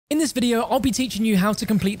In this video, I'll be teaching you how to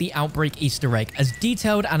complete the Outbreak Easter Egg as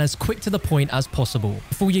detailed and as quick to the point as possible.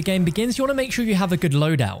 Before your game begins, you want to make sure you have a good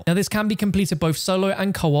loadout. Now, this can be completed both solo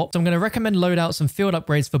and co-op, so I'm going to recommend loadouts and field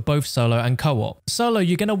upgrades for both solo and co-op. Solo,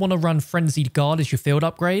 you're going to want to run Frenzied Guard as your field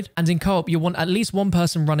upgrade, and in co-op, you want at least one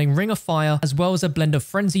person running Ring of Fire, as well as a blend of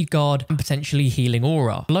Frenzied Guard and potentially Healing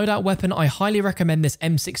Aura. Loadout weapon, I highly recommend this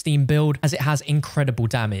M16 build as it has incredible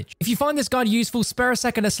damage. If you find this guide useful, spare a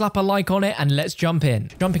second to slap a like on it and let's jump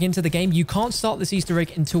in. Jumping into the game, you can't start this Easter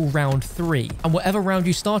egg until round 3, and whatever round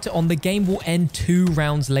you start it on, the game will end 2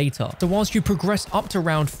 rounds later. So whilst you progress up to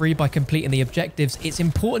round 3 by completing the objectives, it's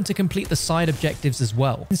important to complete the side objectives as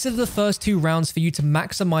well. Consider the first 2 rounds for you to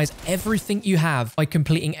maximize everything you have by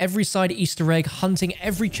completing every side Easter egg, hunting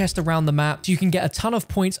every chest around the map, so you can get a ton of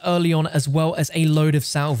points early on as well as a load of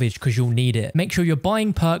salvage because you'll need it. Make sure you're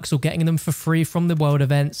buying perks or getting them for free from the world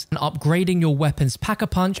events and upgrading your weapons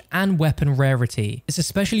Pack-a-Punch and weapon rarity. It's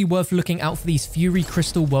especially worth looking out for these Fury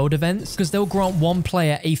Crystal world events because they'll grant one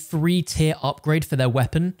player a 3-tier upgrade for their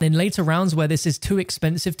weapon. In later rounds where this is too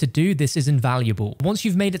expensive to do, this is invaluable. Once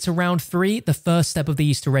you've made it to round 3, the first step of the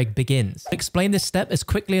Easter egg begins. I'll explain this step as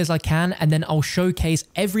quickly as I can, and then I'll showcase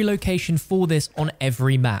every location for this on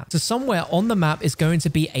every map. So somewhere on the map is going to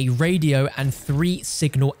be a radio and 3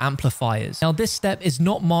 signal amplifiers. Now, this step is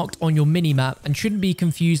not marked on your mini-map and shouldn't be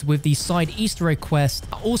confused with the side Easter egg quest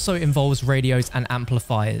that also involves radios and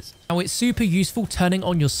amplifiers. Now, it's super useful turning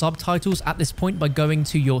on your subtitles at this point by going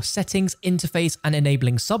to your settings, interface, and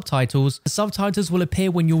enabling subtitles. The subtitles will appear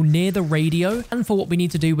when you're near the radio, and for what we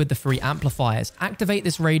need to do with the 3 amplifiers. Activate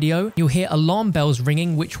this radio, you'll hear alarm bells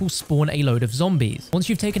ringing, which will spawn a load of zombies. Once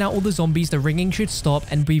you've taken out all the zombies, the ringing should stop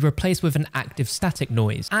and be replaced with an active static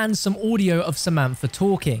noise, and some audio of Samantha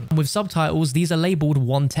talking. And with subtitles, these are labeled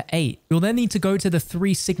 1 to 8. You'll then need to go to the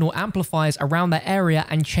 3 signal amplifiers around that area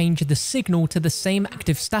and change the signal to the same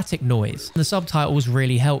active static noise. The subtitles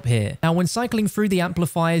really help here. Now, when cycling through the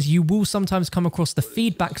amplifiers, you will sometimes come across the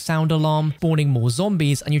feedback sound alarm spawning more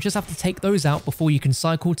zombies, and you just have to take those out before you can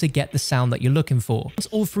cycle to get the sound that you're looking for. Once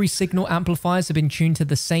all 3 signal amplifiers have been tuned to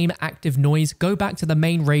the same active noise, go back to the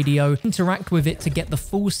main radio, interact with it to get the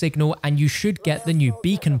full signal, and you should get the new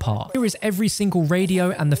beacon part. Here is every single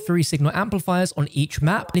radio and the 3 signal amplifiers on each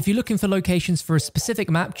map, and if you're looking for locations for a specific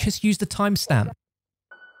map, just use the timestamp.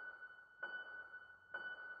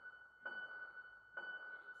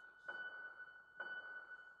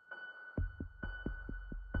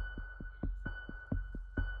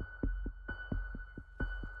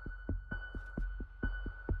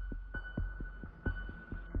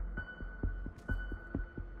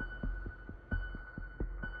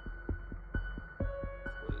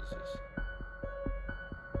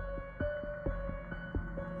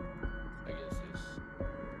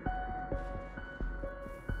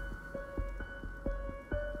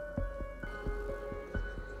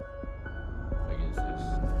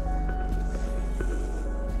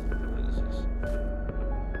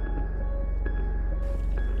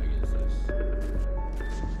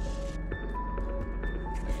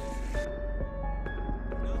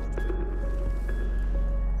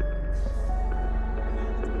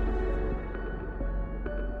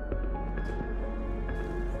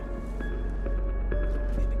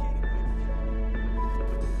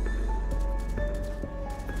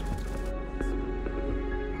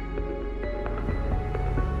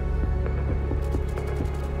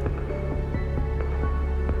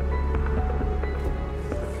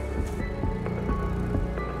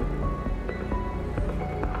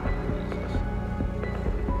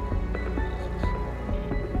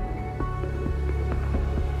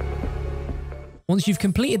 Once you've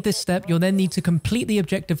completed this step, you'll then need to complete the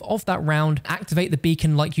objective of that round, activate the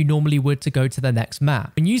beacon like you normally would to go to the next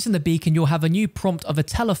map. When using the beacon, you'll have a new prompt of a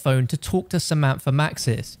telephone to talk to Samantha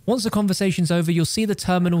Maxis. Once the conversation's over, you'll see the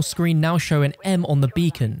terminal screen now show an M on the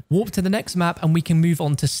beacon. Warp to the next map and we can move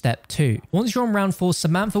on to step 2. Once you're on round 4,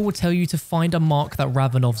 Samantha will tell you to find a mark that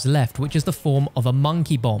Ravanov's left, which is the form of a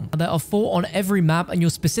monkey bomb. There are 4 on every map, and you're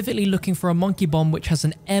specifically looking for a monkey bomb which has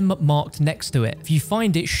an M marked next to it. If you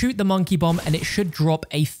find it, shoot the monkey bomb and it should drop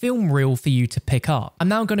a film reel for you to pick up. I'm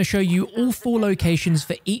now going to show you all 4 locations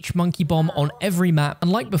for each monkey bomb on every map,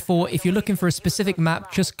 and like before, if you're looking for a specific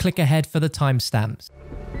map, just click ahead for the timestamps.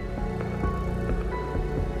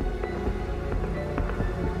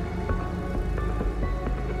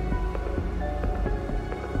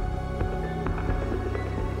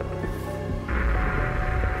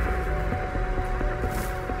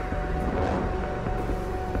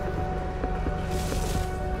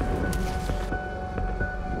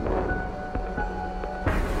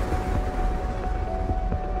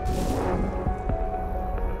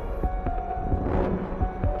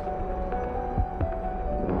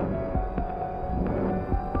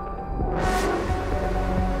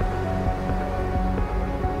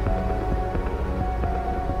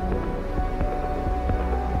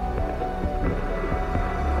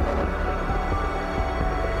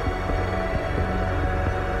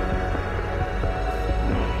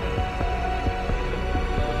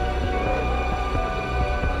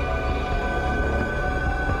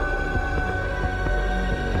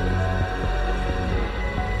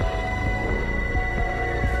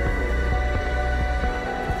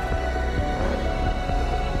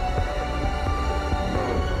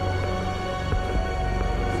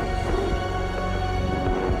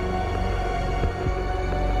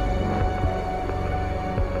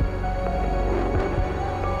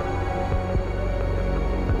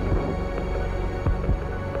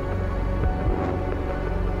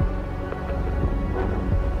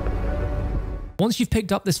 Once you've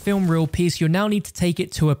picked up this film reel piece, you'll now need to take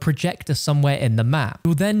it to a projector somewhere in the map.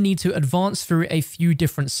 You'll then need to advance through a few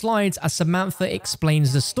different slides as Samantha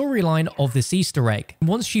explains the storyline of this Easter egg.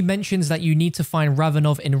 Once she mentions that you need to find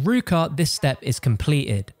Ravenov in Ruka, this step is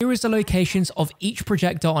completed. Here is the locations of each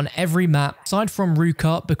projector on every map, aside from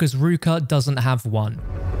Ruka, because Ruka doesn't have one.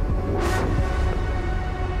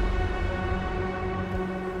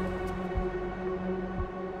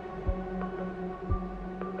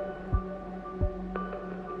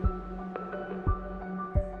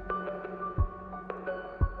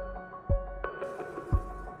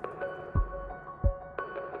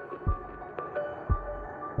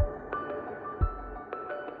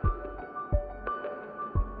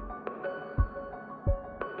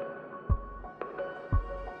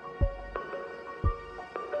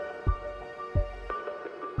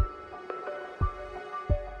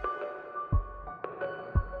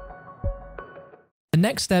 The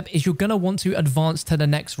next step is you're going to want to advance to the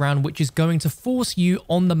next round, which is going to force you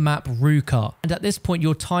on the map Ruka. And at this point,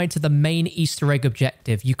 you're tied to the main Easter egg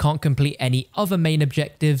objective. You can't complete any other main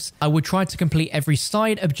objectives. I would try to complete every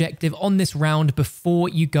side objective on this round before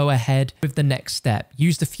you go ahead with the next step.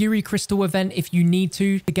 Use the Fury Crystal event if you need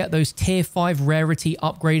to get those tier 5 rarity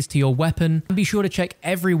upgrades to your weapon. And be sure to check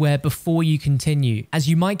everywhere before you continue, as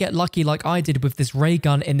you might get lucky like I did with this ray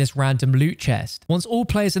gun in this random loot chest. Once all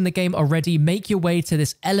players in the game are ready, make your way to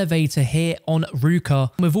this elevator here on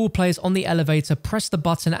Ruka. With all players on the elevator, press the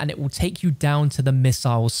button and it will take you down to the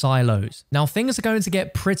missile silos. Now things are going to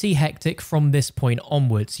get pretty hectic from this point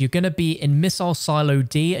onwards. You're going to be in missile silo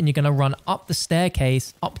D and you're going to run up the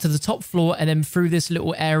staircase up to the top floor and then through this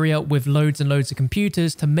little area with loads and loads of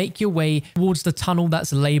computers to make your way towards the tunnel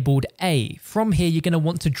that's labeled A. From here you're going to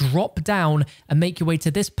want to drop down and make your way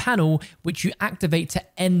to this panel which you activate to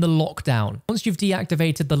end the lockdown. Once you've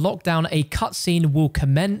deactivated the lockdown, a cutscene will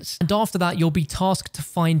commence, and after that you'll be tasked to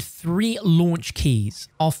find 3 launch keys.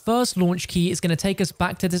 Our first launch key is going to take us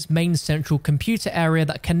back to this main central computer area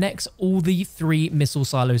that connects all the 3 missile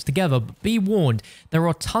silos together. But be warned, there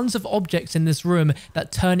are tons of objects in this room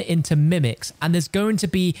that turn into mimics, and there's going to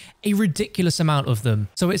be a ridiculous amount of them.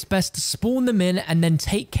 So it's best to spawn them in and then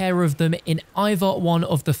take care of them in either one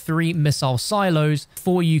of the 3 missile silos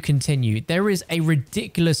before you continue. There is a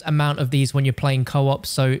ridiculous amount of these when you're playing co-op,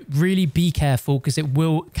 so really be careful because it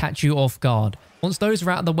will catch you off guard. Once those are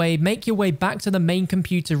out of the way, make your way back to the main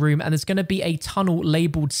computer room and there's going to be a tunnel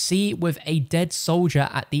labeled C with a dead soldier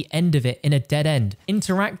at the end of it in a dead end.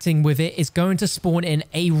 Interacting with it is going to spawn in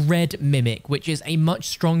a red mimic, which is a much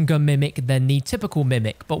stronger mimic than the typical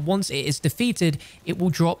mimic. But once it is defeated, it will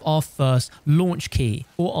drop our first launch key.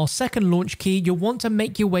 For our second launch key, you'll want to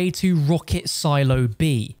make your way to Rocket Silo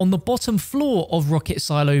B. On the bottom floor of Rocket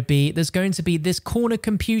Silo B, there's going to be this corner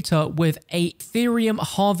computer with a Ethereum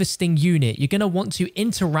harvesting unit. You're going to want to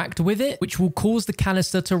interact with it, which will cause the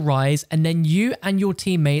canister to rise, and then you and your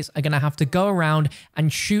teammates are going to have to go around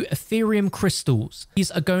and shoot Ethereum crystals.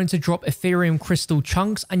 These are going to drop Ethereum crystal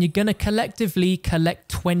chunks, and you're going to collectively collect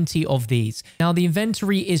 20 of these. Now the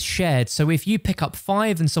inventory is shared, so if you pick up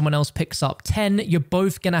 5 and someone else picks up 10, you're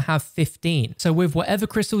both going to have 15. So with whatever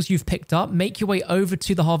crystals you've picked up, make your way over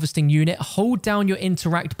to the harvesting unit, hold down your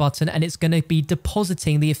interact button, and it's going to be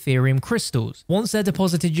depositing the Ethereum crystals. Once they're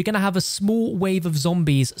deposited, you're going to have a small wave of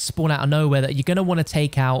zombies spawn out of nowhere that you're going to want to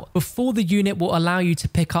take out before the unit will allow you to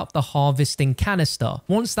pick up the harvesting canister.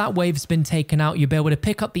 Once that wave's been taken out, you'll be able to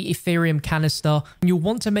pick up the Ethereum canister and you'll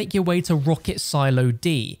want to make your way to Rocket Silo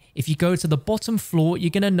D. If you go to the bottom floor,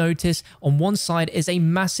 you're going to notice on one side is a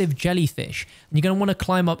massive jellyfish. And you're going to want to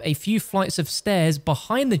climb up a few flights of stairs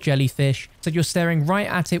behind the jellyfish so you're staring right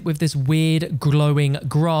at it with this weird glowing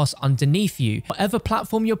grass underneath you. Whatever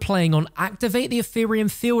platform you're playing on, activate the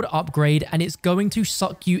Ethereum field upgrade and it's going to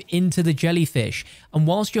suck you into the jellyfish. And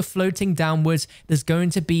whilst you're floating downwards, there's going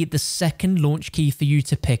to be the second launch key for you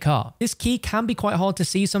to pick up. This key can be quite hard to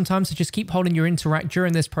see sometimes, so just keep holding your interact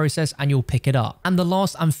during this process and you'll pick it up. And the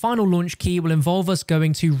last and final launch key will involve us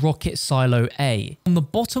going to Rocket Silo A. On the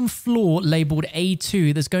bottom floor labeled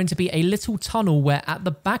A2, there's going to be a little tunnel where at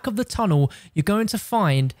the back of the tunnel, you're going to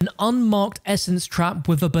find an unmarked essence trap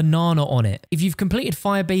with a banana on it. If you've completed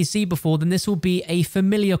Firebase Z before, then this will be a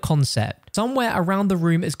familiar concept. Somewhere around the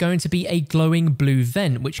room is going to be a glowing blue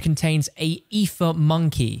vent, which contains a ether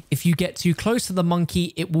monkey. If you get too close to the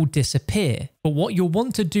monkey, it will disappear. But what you'll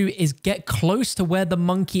want to do is get close to where the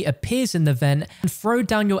monkey appears in the vent and throw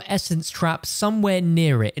down your essence trap somewhere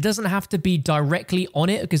near it. It doesn't have to be directly on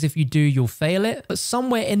it, because if you do, you'll fail it. But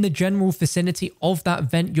somewhere in the general vicinity of that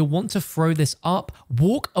vent, you'll want to throw this up,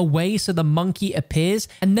 walk away so the monkey appears,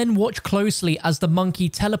 and then watch closely as the monkey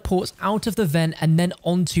teleports out of the vent and then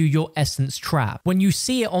onto your essence trap. When you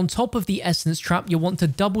see it on top of the essence trap, you'll want to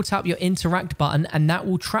double tap your interact button, and that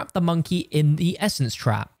will trap the monkey in the essence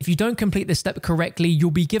trap. If you don't complete this step correctly,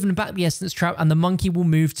 you'll be given back the essence trap and the monkey will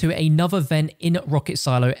move to another vent in Rocket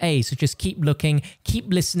Silo A. So just keep looking,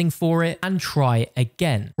 keep listening for it, and try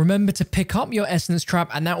again. Remember to pick up your essence trap,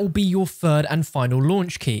 and that will be your third and final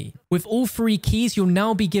launch key. With all 3 keys, you'll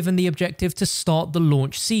now be given the objective to start the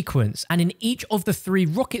launch sequence, and in each of the 3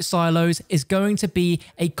 rocket silos is going to be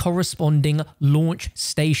a corresponding launch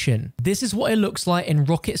station. This is what it looks like in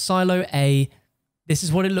Rocket Silo A, this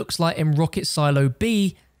is what it looks like in Rocket Silo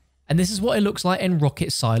B, and this is what it looks like in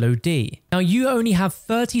Rocket Silo D. Now, you only have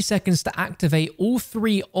 30 seconds to activate all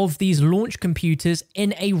 3 of these launch computers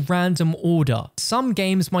in a random order. Some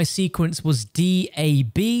games, my sequence was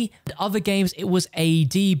DAB, and other games, it was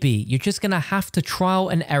ADB. You're just gonna have to trial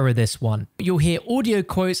and error this one. You'll hear audio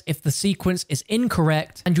quotes if the sequence is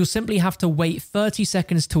incorrect, and you'll simply have to wait 30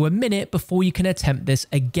 seconds to a minute before you can attempt this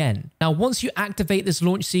again. Now, once you activate this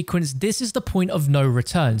launch sequence, this is the point of no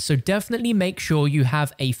return, so definitely make sure you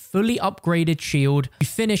have a fully upgraded shield, you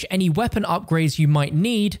finish any weapon upgrades you might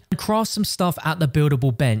need, and craft some stuff at the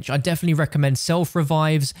buildable bench. I definitely recommend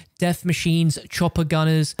self-revives, death machines, chopper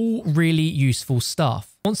gunners, all really useful stuff.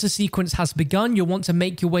 Once the sequence has begun, you'll want to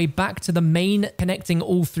make your way back to the main connecting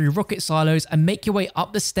all 3 rocket silos and make your way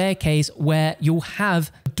up the staircase where you'll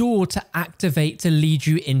have a door to activate to lead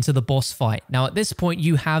you into the boss fight. Now, at this point,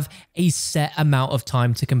 you have a set amount of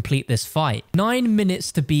time to complete this fight. 9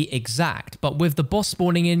 minutes to be exact, but with the boss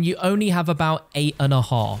spawning in, you only have about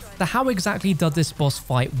 8.5. So how exactly does this boss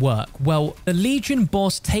fight work? Well, the Legion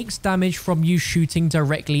boss takes damage from you shooting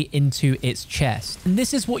directly into its chest. And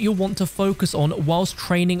this is what you'll want to focus on whilst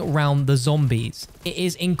training around the zombies. It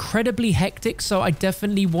is incredibly hectic, so I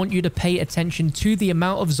definitely want you to pay attention to the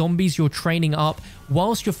amount of zombies you're training up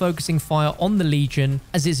whilst you're focusing fire on the Legion,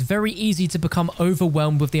 as it's very easy to become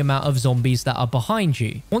overwhelmed with the amount of zombies that are behind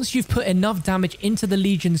you. Once you've put enough damage into the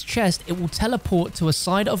Legion's chest, it will teleport to a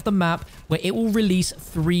side of the map where it will release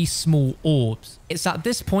 3 small orbs. It's at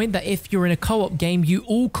this point that if you're in a co-op game, you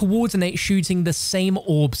all coordinate shooting the same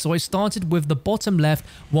orb. So I started with the bottom left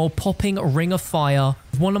while popping a ring of fire.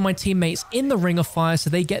 One of my teammates in the ring of fire, so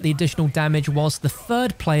they get the additional damage, whilst the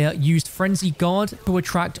third player used Frenzy Guard to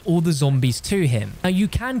attract all the zombies to him. Now, you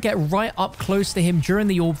can get right up close to him during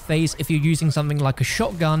the orb phase if you're using something like a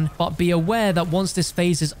shotgun, but be aware that once this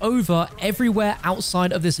phase is over, everywhere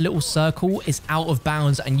outside of this little circle is out of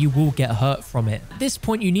bounds and you will get hurt from it. At this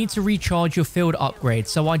point, you need to recharge your field upgrade,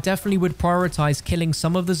 so I definitely would prioritize killing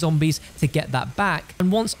some of the zombies to get that back,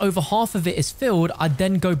 and once over half of it is filled, I'd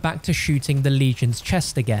then go back to shooting the Legion's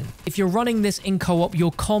chest again. If you're running this in co-op,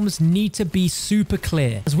 your comms need to be super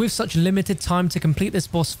clear, as with such limited time to complete this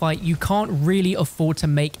boss fight, you can't really afford to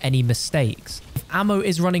make any mistakes. If ammo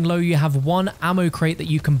is running low, you have 1 ammo crate that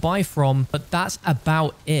you can buy from, but that's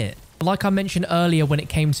about it. Like I mentioned earlier when it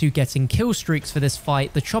came to getting kill streaks for this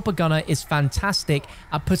fight, the chopper gunner is fantastic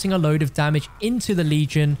at putting a load of damage into the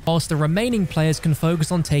Legion, whilst the remaining players can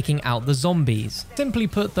focus on taking out the zombies. Simply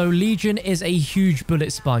put though, Legion is a huge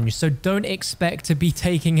bullet sponge, so don't expect to be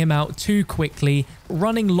taking him out too quickly.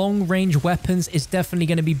 Running long range weapons is definitely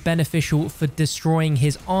going to be beneficial for destroying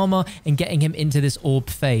his armor and getting him into this orb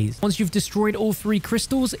phase. Once you've destroyed all 3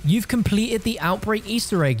 crystals, you've completed the Outbreak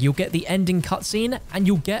Easter Egg. You'll get the ending cutscene and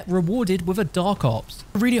you'll get rewarded with a Dark Ops.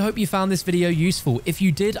 I really hope you found this video useful. If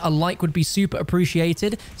you did, a like would be super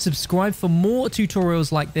appreciated. Subscribe for more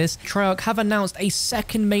tutorials like this. Treyarch have announced a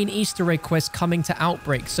second main Easter egg quest coming to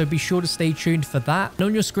Outbreak, so be sure to stay tuned for that. And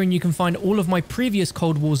on your screen, you can find all of my previous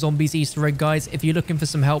Cold War Zombies Easter egg guides if you're looking for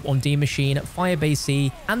some help on D Machine, Firebase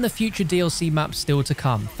C, and the future DLC maps still to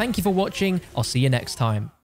come. Thank you for watching. I'll see you next time.